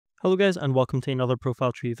Hello guys and welcome to another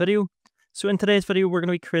ProfileTree video. So in today's video we're going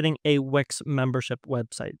to be creating a Wix membership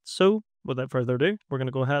website. So without further ado, we're going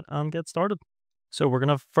to go ahead and get started. So we're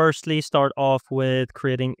going to firstly start off with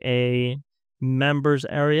creating a members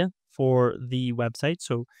area for the website.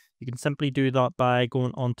 So you can simply do that by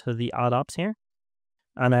going onto the add apps here.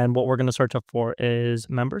 And then what we're going to search up for is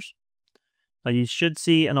members. Now you should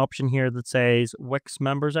see an option here that says Wix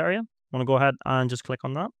members area. I'm going to go ahead and just click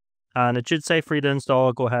on that. And it should say free to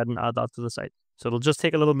install. Go ahead and add that to the site. So it'll just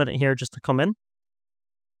take a little minute here just to come in.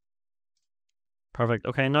 Perfect.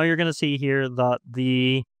 Okay, now you're going to see here that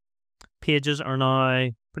the pages are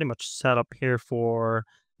now pretty much set up here for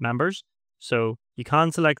members. So you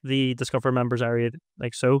can select the Discover Members area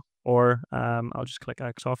like so, or I'll just click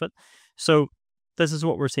X off it. So this is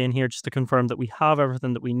what we're seeing here, just to confirm that we have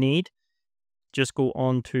everything that we need. Just go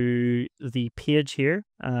on to the page here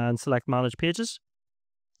and select Manage Pages.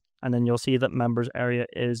 And then you'll see that members area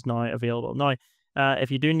is now available. Now,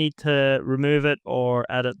 if you do need to remove it or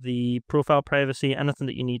edit the profile privacy, anything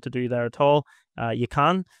that you need to do there at all, you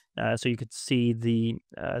can. So you could see the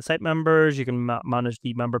site members, you can manage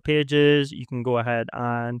the member pages, you can go ahead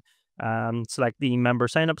and select the member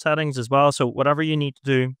sign-up settings as well. So whatever you need to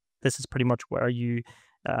do, this is pretty much where you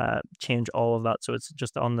change all of that. So it's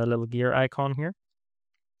just on the little gear icon here.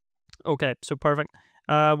 Okay, so perfect.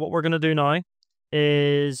 What we're going to do now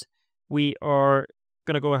is we are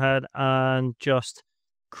going to go ahead and just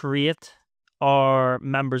create our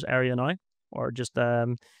members area now, or just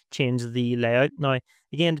change the layout. Now,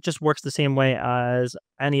 again, it just works the same way as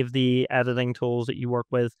any of the editing tools that you work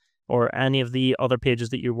with, or any of the other pages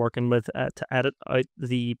that you're working with to edit out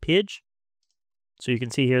the page. So you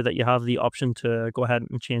can see here that you have the option to go ahead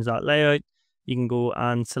and change that layout. You can go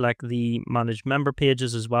and select the manage member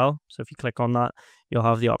pages as well. So if you click on that, you'll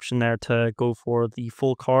have the option there to go for the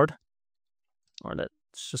full card, or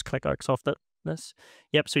let's just click X off this.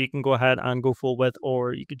 Yep, so you can go ahead and go full width,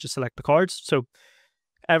 or you could just select the cards. So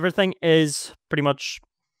everything is pretty much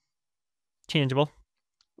changeable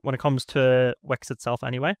when it comes to Wix itself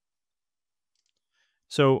anyway.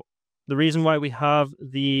 So the reason why we have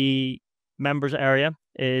the members area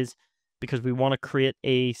is because we want to create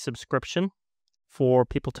a subscription for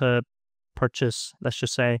people to purchase, let's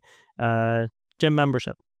just say, gym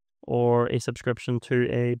membership, or a subscription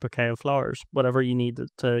to a bouquet of flowers, whatever you need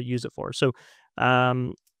to use it for. So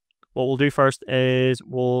what we'll do first is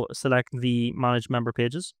we'll select the manage member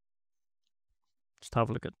pages. Just have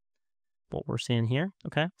a look at what we're seeing here.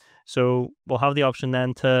 Okay, so we'll have the option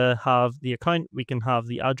then to have the account. We can have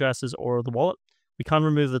the addresses or the wallet. We can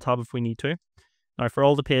remove the tab if we need to. Now, for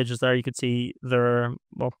all the pages there, you can see there,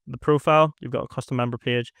 well, the profile, you've got a custom member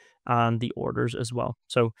page, and the orders as well.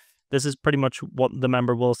 So this is pretty much what the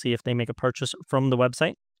member will see if they make a purchase from the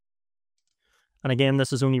website. And again,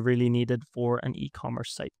 this is only really needed for an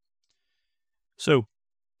e-commerce site. So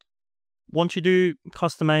once you do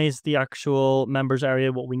customize the actual members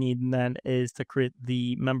area, what we need then is to create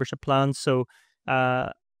the membership plans. So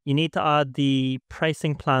you need to add the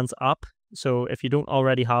pricing plans app. So if you don't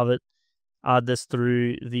already have it, add this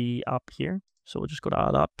through the app here. So we'll just go to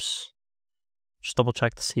add apps, just double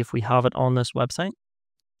check to see if we have it on this website.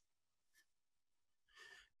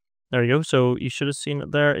 There you go. So you should have seen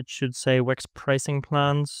it there. It should say Wix pricing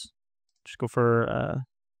plans. Just go for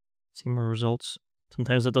see more results.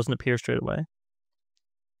 Sometimes it doesn't appear straight away.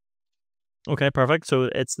 Okay, perfect. So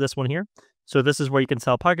it's this one here. So this is where you can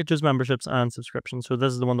sell packages, memberships, and subscriptions. So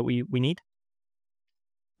this is the one that we need.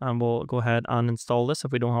 And we'll go ahead and install this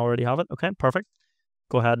if we don't already have it. Okay, perfect.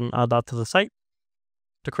 Go ahead and add that to the site.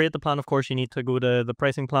 To create the plan, of course, you need to go to the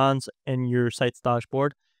pricing plans in your site's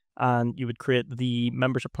dashboard, and you would create the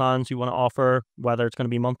membership plans you want to offer, whether it's going to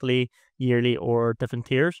be monthly, yearly, or different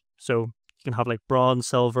tiers. So you can have like bronze,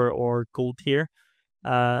 silver, or gold tier.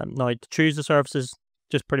 Now, to choose the services,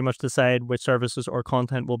 just pretty much decide which services or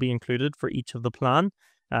content will be included for each of the plan.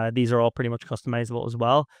 These are all pretty much customizable as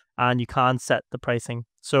well, and you can set the pricing.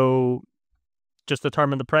 So just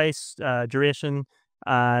determine the price, duration,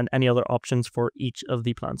 and any other options for each of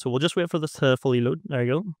the plans. So we'll just wait for this to fully load. There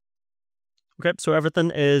you go. Okay, so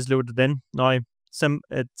everything is loaded in. Now,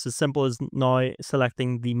 it's as simple as now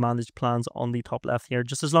selecting the managed plans on the top left here.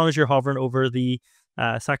 Just as long as you're hovering over the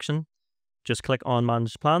section, just click on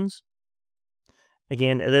manage plans.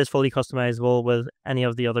 Again, it is fully customizable with any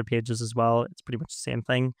of the other pages as well. It's pretty much the same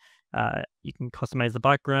thing. You can customize the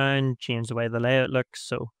background, change the way the layout looks,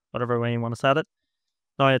 so whatever way you want to set it.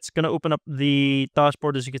 Now it's going to open up the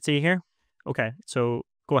dashboard, as you can see here. Okay, so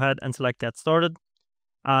go ahead and select Get Started,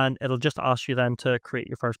 and it'll just ask you then to create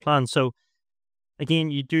your first plan. So again,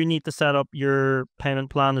 you do need to set up your payment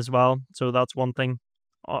plan as well. So that's one thing.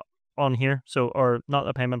 on here. So, or not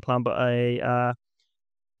a payment plan, but a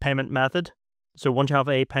payment method. So once you have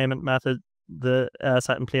a payment method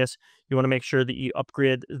set in place, you want to make sure that you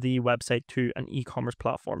upgrade the website to an e-commerce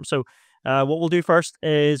platform. So what we'll do first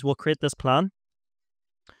is we'll create this plan.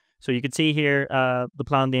 So you can see here, the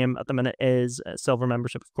plan name at the minute is Silver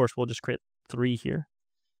Membership. Of course, we'll just create 3 here.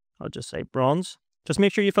 I'll just say Bronze. Just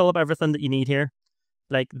make sure you fill up everything that you need here,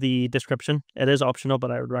 like the description. It is optional,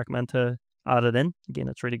 but I would recommend to add it in. Again,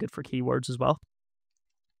 it's really good for keywords as well.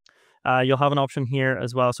 You'll have an option here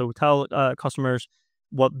as well. So tell customers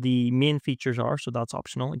what the main features are. So that's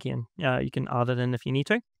optional. Again, you can add it in if you need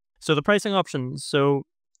to. So the pricing options. So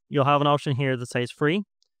you'll have an option here that says free,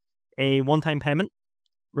 a one-time payment,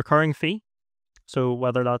 recurring fee. So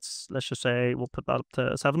whether that's, let's just say we'll put that up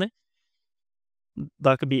to 70.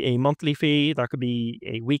 That could be a monthly fee. That could be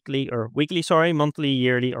a monthly,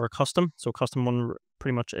 yearly, or custom. So custom one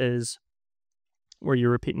pretty much is where you're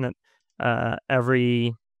repeating it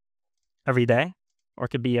every day, or it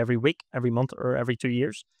could be every week, every month, or every 2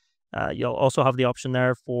 years. You'll also have the option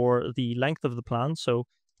there for the length of the plan, so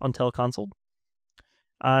until cancelled.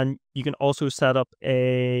 And you can also set up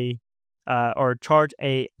or charge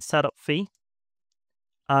a setup fee.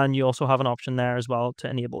 And you also have an option there as well to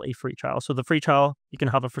enable a free trial. So the free trial, you can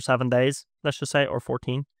have it for 7 days, let's just say, or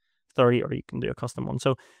 14, 30, or you can do a custom one.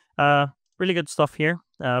 So really good stuff here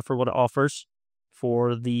for what it offers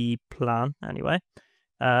for the plan anyway.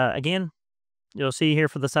 Again, you'll see here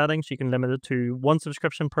for the settings, you can limit it to 1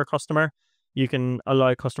 subscription per customer. You can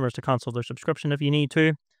allow customers to cancel their subscription if you need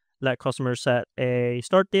to. Let customers set a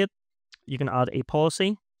start date. You can add a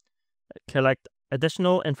policy, collect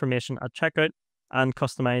additional information at checkout, and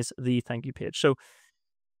customize the thank you page. So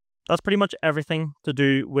that's pretty much everything to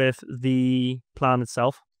do with the plan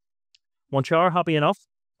itself. Once you are happy enough,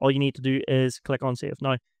 all you need to do is click on save.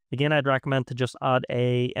 Now, again, I'd recommend to just add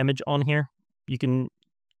a image on here. You can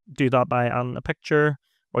do that by adding a picture,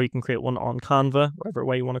 or you can create one on Canva, whatever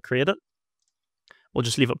way you want to create it. We'll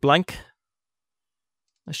just leave it blank.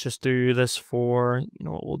 Let's just do this for, you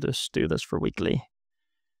know what, we'll just do this for weekly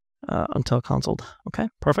until cancelled. Okay,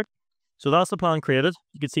 perfect. So that's the plan created.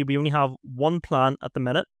 You can see we only have 1 plan at the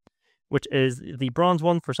minute, which is the Bronze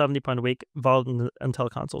one for £70 a week, valid until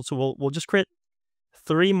cancelled. So we'll just create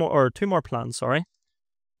 2 more plans, sorry.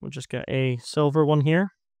 We'll just get a Silver one here.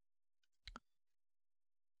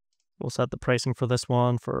 We'll set the pricing for this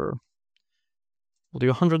one we'll do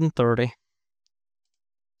 130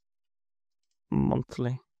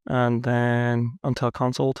 monthly, and then until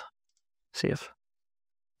cancelled, save.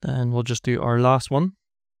 Then we'll just do our last one.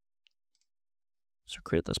 So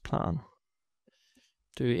create this plan.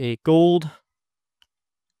 Do a gold.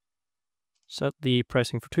 Set the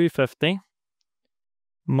pricing for 250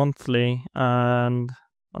 monthly and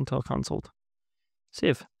until cancelled.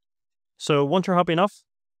 Save. So once you're happy enough,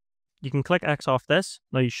 you can click X off this.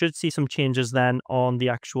 Now you should see some changes then on the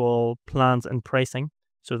actual plans and pricing.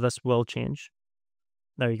 So this will change.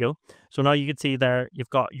 There you go. So now you can see there, you've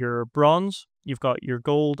got your Bronze, you've got your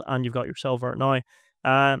Gold, and you've got your Silver.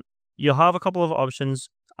 Now, you'll have a couple of options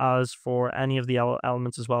as for any of the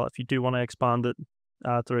elements as well. If you do want to expand it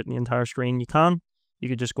throughout the entire screen, you can. You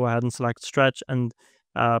could just go ahead and select stretch and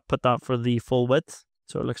put that for the full width,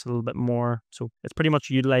 so it looks a little bit more. So it's pretty much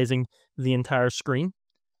utilizing the entire screen.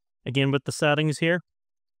 Again, with the settings here,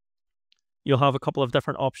 you'll have a couple of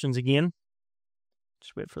different options again.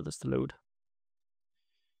 Just wait for this to load.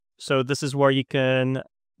 So this is where you can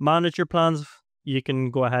manage your plans. You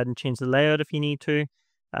can go ahead and change the layout if you need to.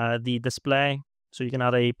 The display, so you can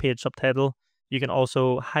add a page subtitle. You can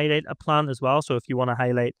also highlight a plan as well. So if you want to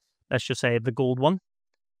highlight, let's just say the Gold one,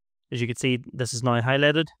 as you can see, this is now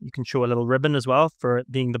highlighted. You can show a little ribbon as well for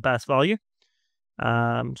it being the best value.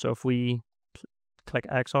 So if we click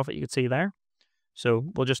X off it, you can see there.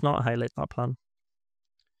 So we'll just not highlight that plan.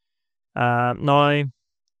 Now,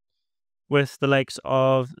 with the likes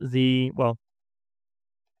of well,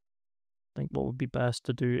 I think what would be best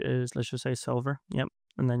to do is, let's just say Silver. Yep.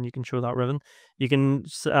 And then you can show that ribbon. You can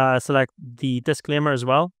select the disclaimer as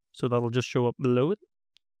well. So that'll just show up below it.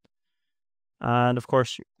 And of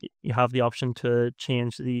course, you have the option to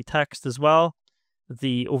change the text as well,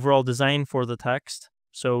 the overall design for the text.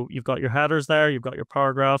 So you've got your headers there, you've got your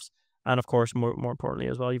paragraphs, and of course, more importantly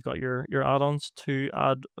as well, you've got your add-ons to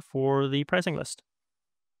add for the pricing list.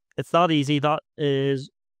 It's that easy. That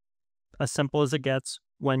is as simple as it gets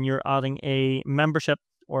when you're adding a membership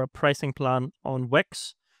or a pricing plan on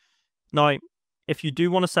Wix. Now, if you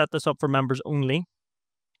do want to set this up for members only,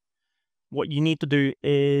 what you need to do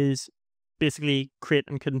is basically create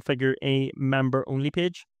and configure a member only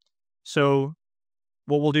page. So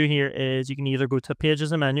what we'll do here is you can either go to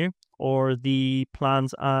pages and menu or the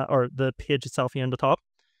plans or the page itself here on the top.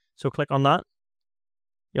 So click on that.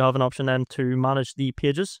 You'll have an option then to manage the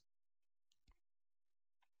pages.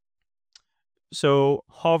 So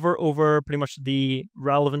hover over pretty much the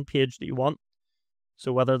relevant page that you want.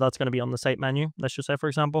 So whether that's going to be on the site menu, let's just say, for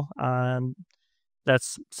example, and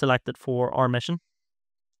let's select it for our mission.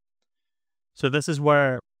 So this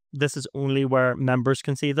is only where members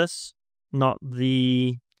can see this, not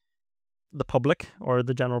the public or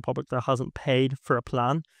the general public that hasn't paid for a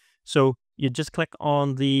plan. So you just click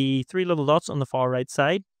on the three little dots on the far right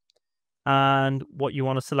side, and what you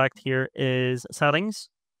want to select here is settings.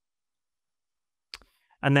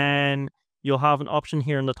 And then you'll have an option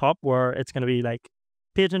here in the top where it's going to be like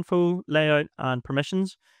page info, layout, and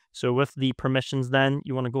permissions. So with the permissions, then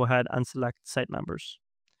you want to go ahead and select site members.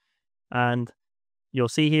 And you'll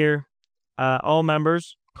see here, all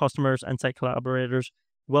members, customers, and site collaborators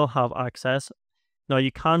will have access. Now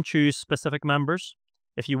you can choose specific members.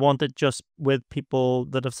 If you want it just with people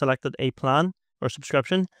that have selected a plan or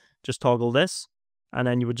subscription, just toggle this, and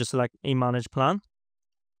then you would just select a managed plan.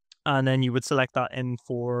 And then you would select that in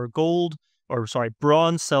for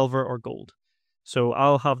bronze, silver, or gold. So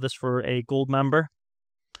I'll have this for a gold member.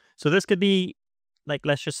 So this could be like,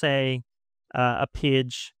 let's just say a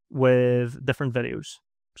page with different videos.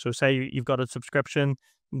 So say you've got a subscription,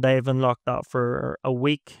 they've unlocked that for a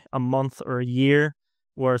week, a month, or a year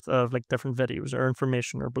worth of like different videos or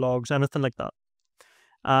information or blogs, anything like that.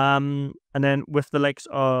 And then with the likes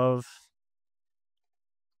of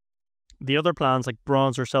the other plans like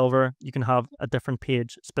bronze or silver, you can have a different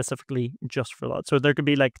page specifically just for that. So there could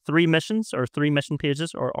be like 3 missions or 3 mission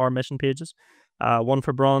pages or our mission pages, one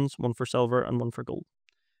for bronze, one for silver, and one for gold.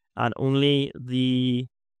 And only the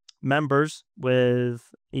members with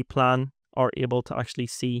a plan are able to actually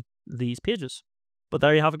see these pages. But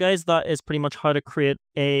there you have it, guys. That is pretty much how to create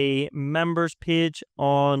a members page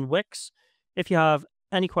on Wix. If you have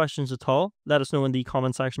any questions at all, let us know in the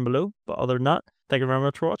comment section below. But other than that, thank you very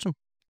much for watching.